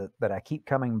funny is it that I keep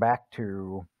coming back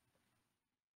to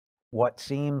what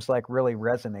seems like really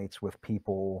resonates with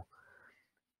people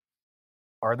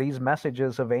are these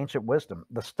messages of ancient wisdom,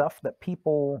 the stuff that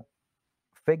people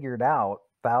figured out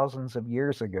thousands of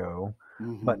years ago,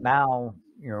 but Mhm. now,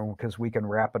 because we can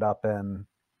wrap it up in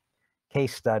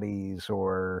case studies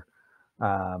or,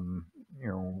 um, you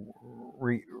know,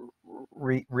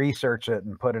 research it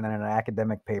and put it in an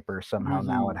academic paper. Somehow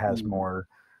now it Mhm. has Mhm. more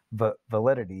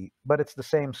validity, but it's the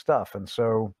same stuff. And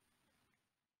so,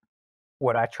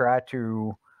 what I try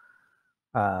to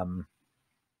um,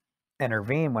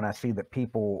 intervene when I see that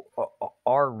people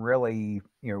are really,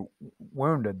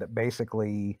 wounded. That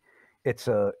basically, it's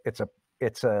a it's a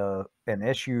it's a an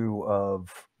issue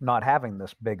of not having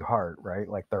this big heart, right?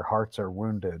 Like their hearts are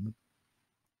wounded,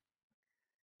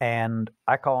 and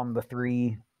I call them the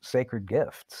three sacred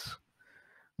gifts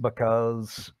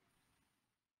because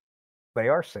they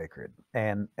are sacred,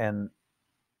 and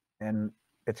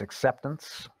it's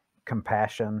acceptance,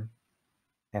 compassion,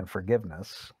 and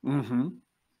forgiveness. Mhm.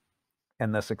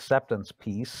 And this acceptance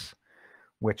piece,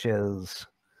 which is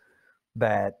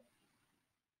that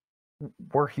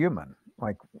we're human.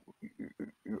 Like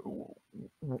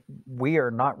we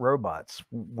are not robots.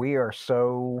 We are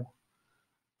so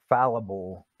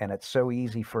fallible, and it's so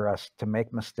easy for us to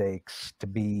make mistakes, to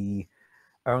be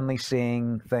only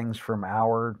seeing things from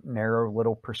our narrow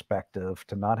little perspective,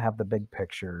 to not have the big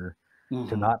picture,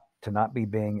 Mhm. to not be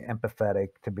being empathetic,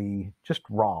 to be just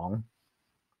wrong.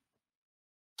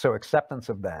 So acceptance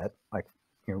of that, like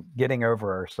getting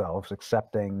over ourselves,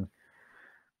 accepting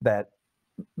that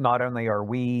not only are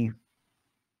we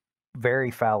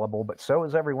very fallible, but so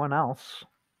is everyone else.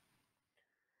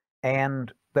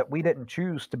 And that we didn't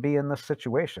choose to be in this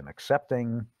situation,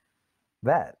 accepting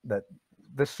that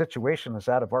this situation is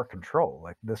out of our control.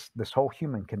 Like this whole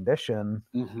human condition,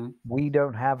 Mhm. we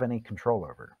don't have any control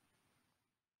over.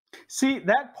 See,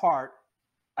 that part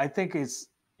I think is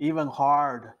even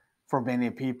hard for many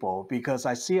people because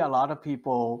I see a lot of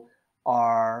people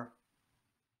are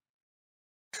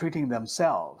treating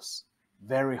themselves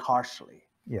very harshly,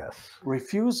 Yes.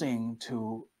 refusing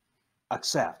to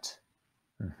accept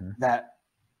Hmm. that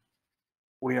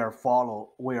we are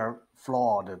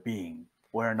flawed being.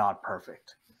 We're not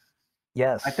perfect. I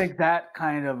Yes. think that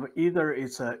kind of either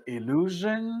it's an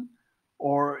illusion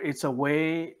or it's a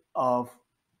way of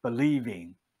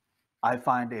believing. I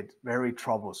find it very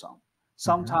troublesome. Hmm.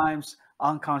 Sometimes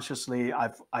unconsciously,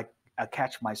 I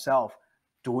catch myself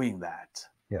doing that.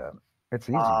 Yeah. It's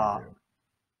easy to Uh, do.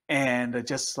 and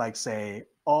just like say,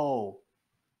 oh,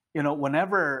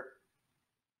 whenever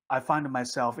I find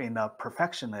myself in a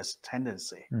perfectionist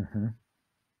tendency, Hmm.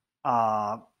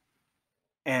 uh,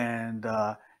 and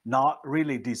not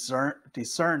really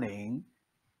discerning,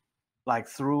 like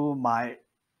through my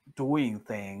doing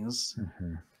things,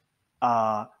 Hmm.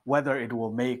 whether it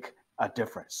will make a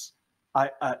difference. I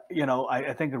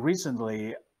think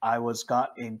recently I was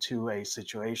got into a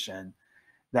situation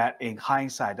that in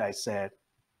hindsight I said,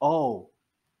 oh,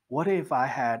 what if I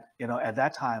had, at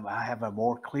that time I have a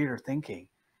more clear thinking.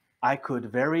 I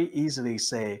could very easily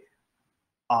say,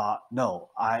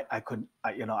 no, I could,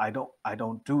 I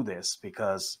don't do this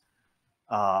because,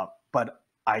 but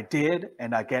I did,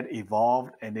 and I get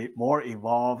evolved and more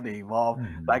evolved,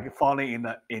 Mhm. like falling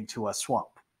into a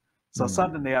swamp. So Mm.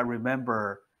 suddenly I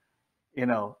remember,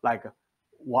 like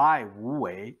why Wu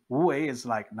Wei? Wu Wei is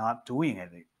like not doing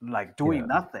anything, like Yeah. doing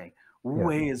nothing. Wu Yeah.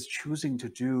 Wei is choosing to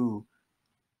do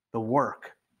the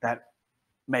work that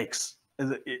makes,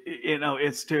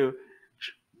 it's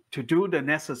to do the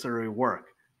necessary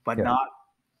work, but Yeah. not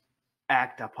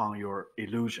act upon your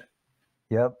illusion.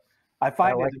 Yep. I I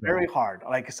find it like that. very hard.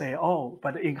 Like say, oh,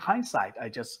 but in hindsight, I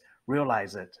just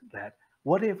realize it that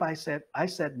what if I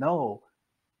said no,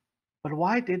 but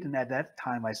why didn't at that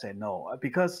time I say no?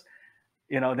 Because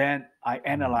then I Mm.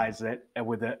 analyze it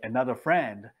with another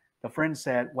friend. The friend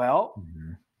said, well,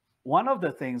 Mhm. one of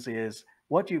the things is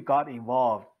what you got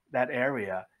involved that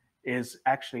area is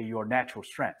actually your natural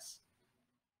strengths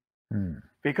Mm.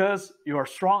 because you're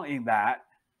strong in that,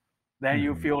 then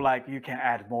you Mhm. feel like you can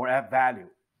add more add value.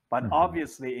 But Mhm.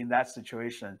 obviously, in that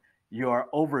situation, you are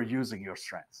overusing your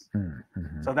strengths. Mm.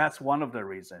 Mhm. So that's one of the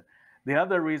reasons. The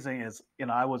other reason is,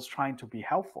 I was trying to be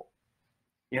helpful,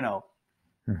 you know,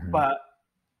 Mhm. but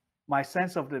my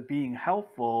sense of the being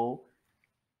helpful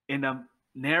in a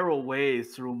narrow way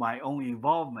through my own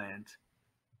involvement,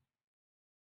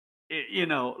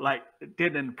 like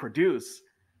didn't produce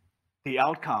the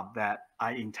outcome that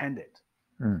I intended.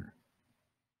 Mm.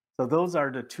 So those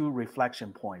are the two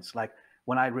reflection points. Like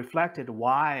when I reflected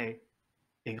why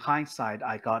in hindsight,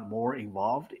 I got more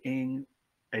involved in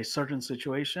a certain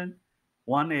situation.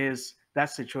 One is that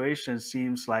situation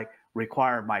seems like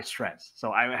require my strengths,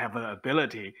 so I have an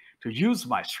ability to use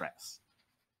my strengths,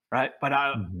 right?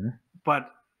 Mhm.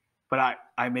 But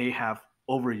I may have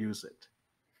overused it.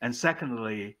 And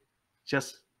secondly,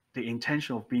 just the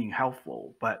intention of being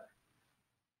helpful, but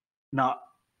not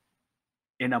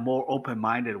in a more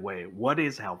open-minded way. What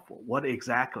is helpful? What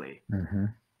exactly?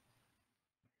 Mhm.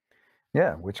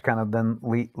 Yeah, which kind of then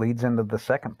leads into the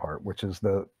second part, which is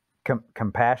the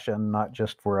compassion, not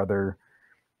just for other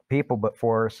people, but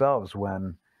for ourselves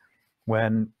when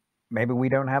maybe we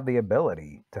don't have the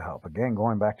ability to help. Again,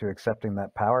 going back to accepting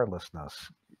that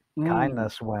powerlessness, Mm,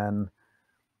 kindness when,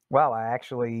 well, I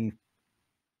actually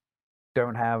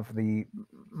don't have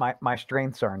my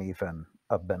strengths aren't even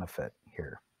of benefit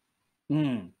here.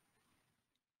 mm.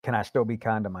 Can I still be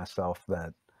kind to myself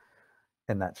that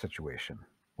in that situation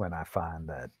when I find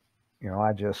that,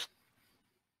 I just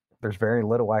there's very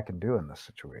little I can do in this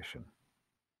situation.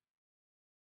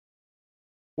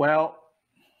 Well,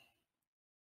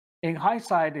 in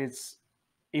hindsight, it's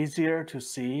easier to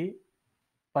see,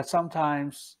 but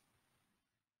sometimes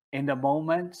in the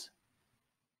moment,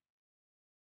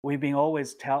 we've been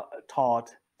always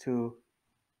taught to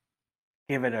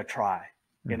give it a try.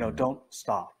 Mhm. Don't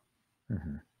stop.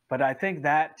 Mhm. But I think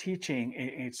that teaching in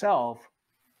itself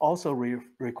also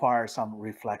requires some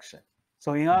reflection.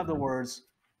 So, in other Mhm. words,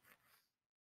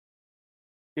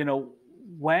 you know,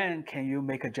 when can you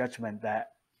make a judgment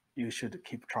that you should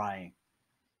keep trying?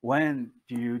 When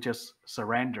do you just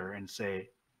surrender and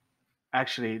say,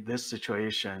 actually, this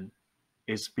situation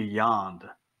is beyond,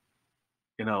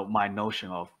 my notion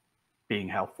of being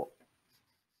helpful?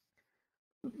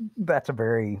 That's a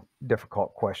very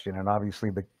difficult question, and obviously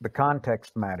the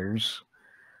context matters.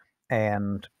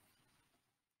 And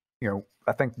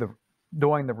I think the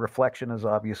doing the reflection is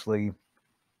obviously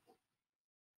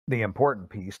the important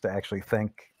piece to actually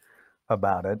think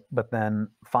about it. But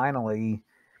then finally,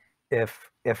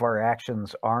 if our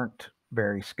actions aren't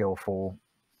very skillful,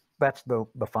 that's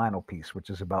the final piece, which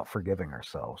is about forgiving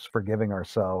ourselves. Forgiving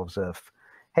ourselves if,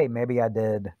 hey, maybe I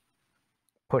did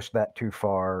push that too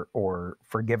far, or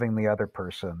forgiving the other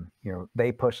person.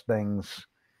 They push things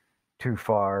too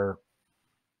far.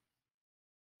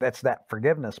 That's that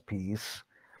forgiveness piece.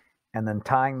 And then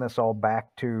tying this all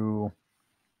back to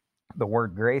the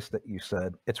word grace that you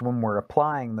said, it's when we're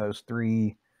applying those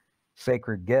three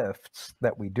sacred gifts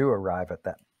that we do arrive at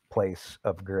that place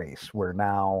of grace, where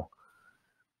now,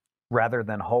 rather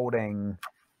than holding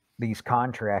these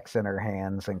contracts in our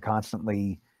hands and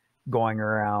constantly going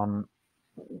around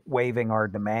waving our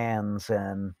demands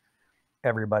in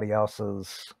everybody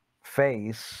else's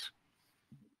face,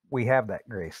 we have that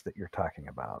grace that you're talking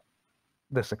about.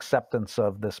 This acceptance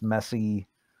of this messy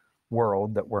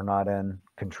world that we're not in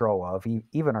control of,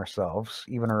 even ourselves,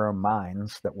 even our own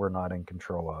minds that we're not in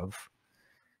control of.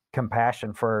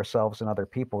 Compassion for ourselves and other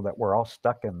people that we're all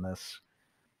stuck in this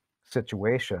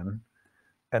situation,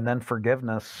 and then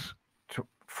forgiveness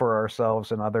for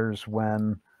ourselves and others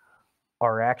when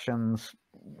our actions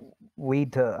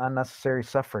lead to unnecessary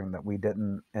suffering that we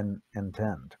didn't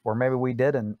intend. Or maybe we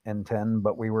did intend,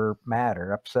 but we were mad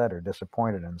or upset or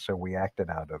disappointed, and so we acted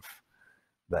out of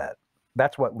that.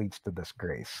 that's what leads to this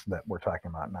grace that we're talking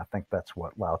about, and I think that's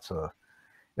what Lao Tzu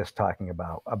is talking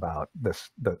about this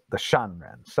the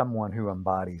shanren, someone who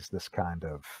embodies this kind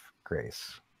of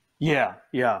grace. Yeah,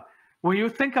 yeah. When you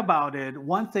think about it,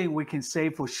 one thing we can say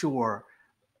for sure,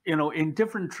 in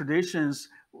different traditions,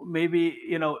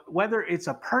 maybe, whether it's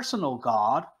a personal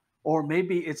God or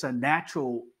maybe it's a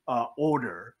natural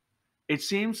order, it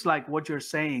seems like what you're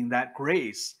saying, that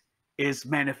grace is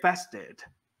manifested,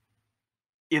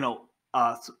 you know,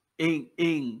 uh,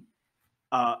 in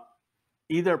uh,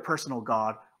 either personal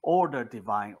God or the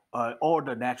divine or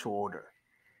the natural order.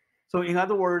 So, in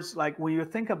other words, like when you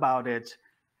think about it,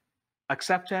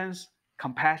 acceptance,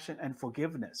 compassion, and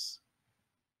forgiveness.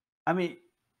 I mean,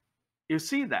 you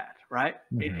see that, right?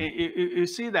 Hmm. You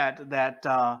see that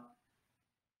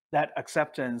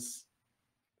acceptance,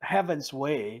 heaven's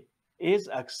way, is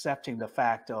accepting the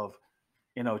fact of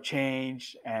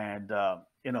change and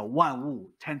万物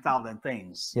 10,000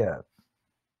 things. Yeah.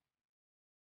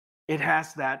 It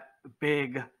has that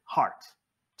big heart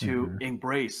to Hmm.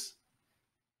 embrace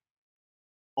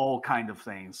all kind of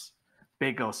things,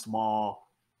 big or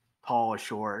small, tall or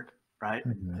short, right?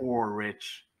 Hmm. Poor or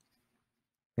rich.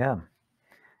 Yeah.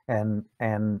 And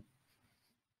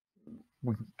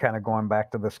we kind of going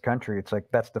back to this country, it's like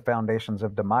that's the foundations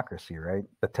of democracy, right?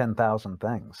 The 10,000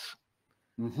 things.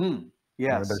 Mm-hmm. You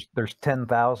know, Yes. there's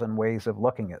 10,000 ways of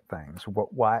looking at things.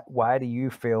 Why do you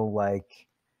feel like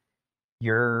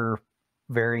your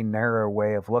very narrow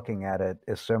way of looking at it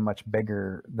is so much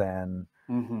bigger than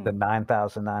the Mm-hmm.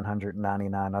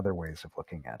 9,999 other ways of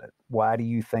looking at it? Why do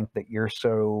you think that you're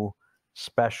so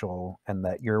special and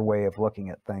that your way of looking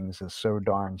at things is so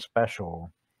darn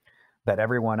special that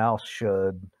everyone else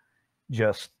should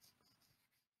just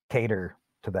cater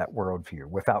to that worldview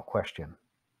without question?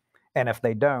 And if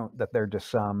they don't, that they're just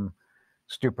some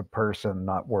stupid person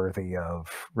not worthy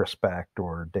of respect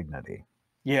or dignity.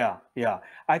 Yeah, yeah.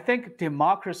 I think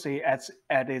democracy at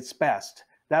its best,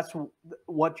 that's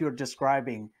what you're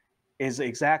describing, is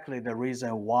exactly the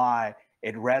reason why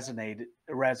it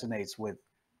resonates with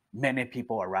many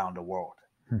people around the world,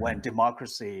 when Hmm.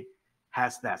 democracy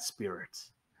has that spirit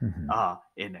Hmm.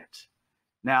 in it.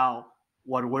 Now,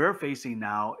 what we're facing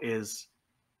now is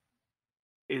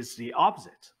the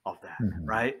opposite of that, Hmm.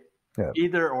 right? Yeah.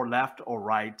 Either or left or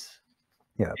right.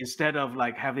 Yeah. Instead of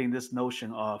like having this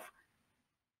notion of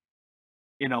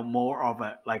more of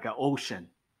a like an ocean,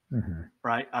 Hmm.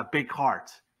 right? A big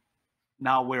heart.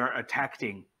 Now we're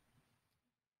attacking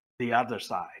the other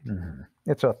side. Hmm.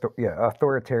 It's yeah,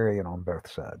 authoritarian on both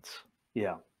sides.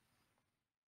 Yeah.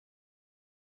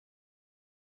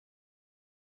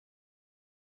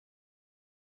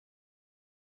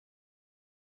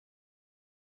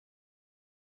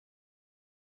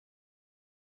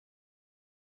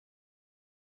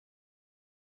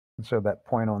 And so that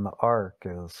point on the arc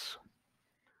is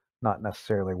not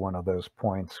necessarily one of those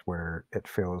points where it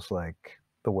feels like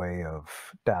the way of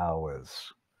Tao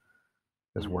is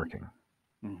Hmm. working.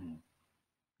 Hmm.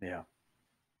 Yeah.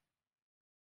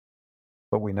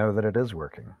 But we know that it is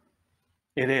working.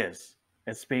 It is.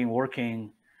 It's been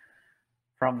working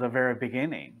from the very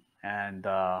beginning, and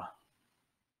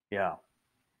yeah.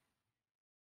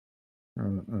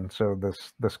 And so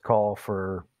this call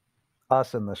for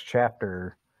us in this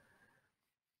chapter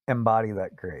embody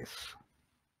that grace.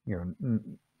 You know,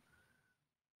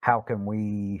 how can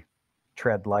we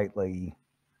tread lightly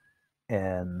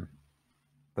in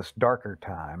this darker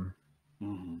time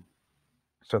Hmm.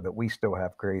 so that we still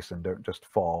have grace and don't just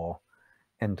fall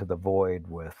into the void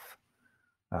with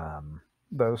um,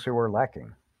 those who are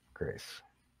lacking grace?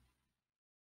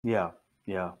 Yeah.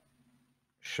 Yeah.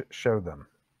 Show them,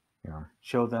 you know.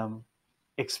 Show them,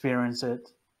 experience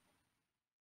it,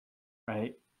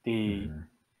 right? The Hmm.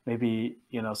 Maybe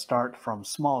start from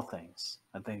small things.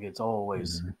 I think it's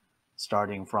always Hmm.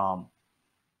 starting from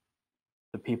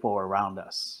the people around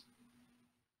us.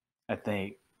 I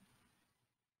think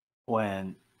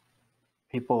when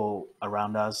people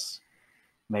around us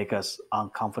make us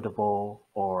uncomfortable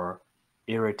or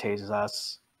irritates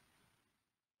us,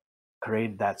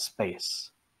 create that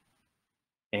space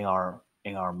in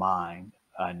our mind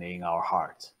and in our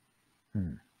heart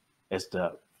Hmm. is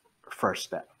the first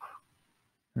step.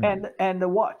 Hmm.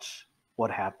 And watch what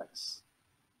happens.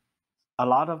 A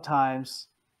lot of times,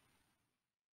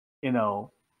 you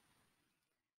know,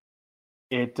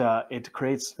 it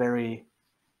creates very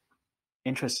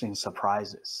interesting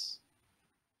surprises.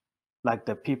 Like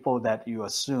the people that you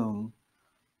assume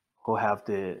who have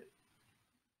the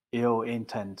ill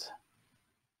intent,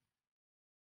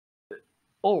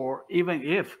 or even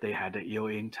if they had the ill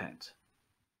intent,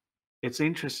 it's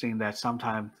interesting that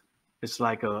sometimes it's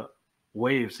like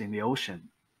waves in the ocean,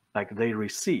 like they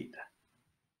recede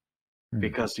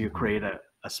because you Mm-hmm. create a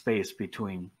space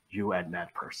between you and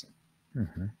that person,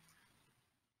 Mm-hmm.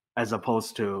 as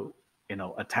opposed to,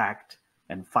 attacked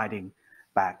and fighting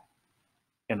back,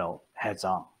 heads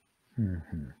on.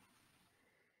 Mm-hmm.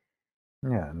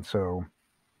 Yeah, and so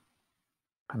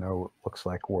I know it looks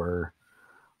like we're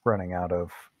running out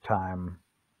of time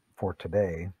for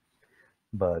today,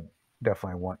 but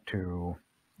definitely want to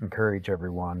encourage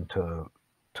everyone to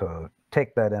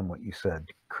take that in what you said,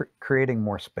 creating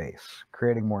more space,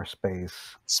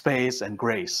 Space and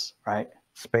grace, right?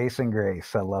 space and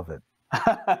grace. I love it.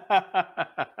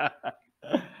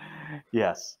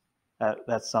 Yes,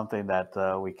 that's something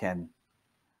that we can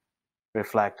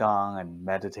reflect on and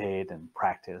meditate and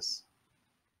practice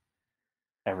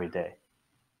every day.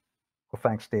 Well,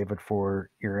 thanks, David, for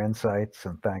your insights,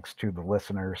 and thanks to the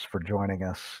listeners for joining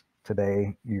us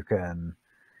today. You can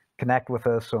connect with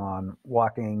us on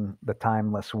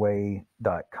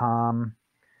walkingthetimelessway.com.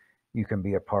 You can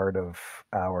be a part of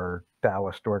our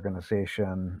Taoist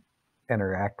organization,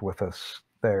 interact with us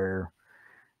there,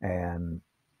 and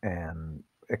and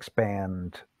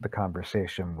expand the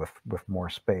conversation with more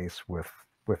space with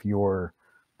your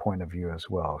point of view as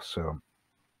well. So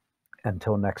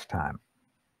until next time.